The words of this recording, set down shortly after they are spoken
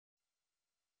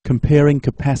Comparing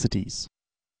capacities.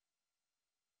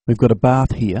 We've got a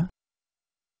bath here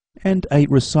and a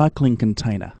recycling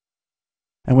container,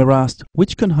 and we're asked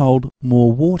which can hold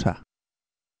more water.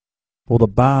 Well, the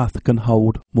bath can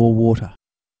hold more water.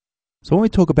 So when we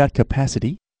talk about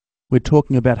capacity, we're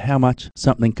talking about how much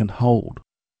something can hold.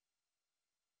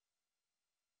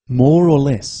 More or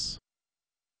less.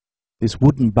 This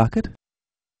wooden bucket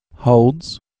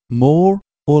holds more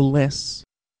or less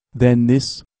than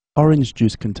this orange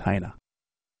juice container.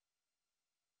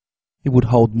 It would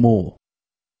hold more.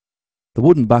 The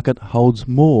wooden bucket holds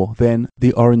more than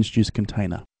the orange juice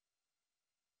container.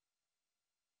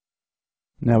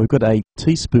 Now we've got a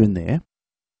teaspoon there.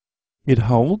 It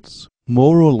holds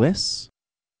more or less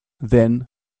than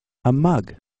a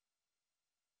mug.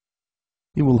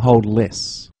 It will hold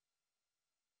less.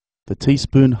 The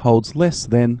teaspoon holds less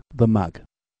than the mug.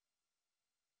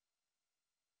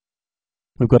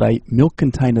 We've got a milk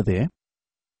container there,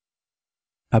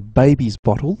 a baby's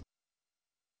bottle,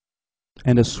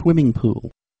 and a swimming pool.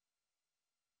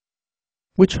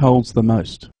 Which holds the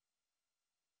most?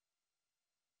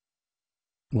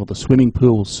 Well, the swimming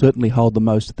pool will certainly hold the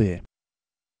most there.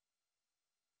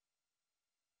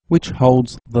 Which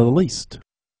holds the least?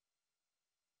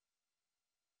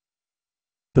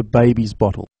 The baby's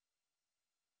bottle.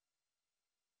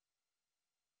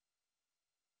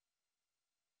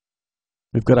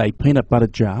 We've got a peanut butter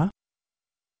jar,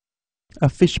 a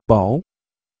fish bowl,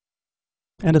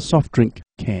 and a soft drink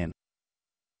can.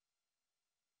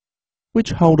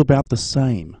 Which hold about the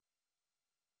same?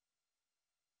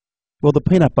 Well, the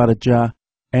peanut butter jar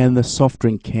and the soft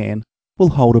drink can will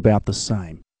hold about the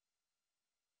same.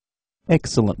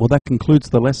 Excellent. Well, that concludes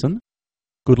the lesson.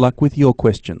 Good luck with your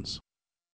questions.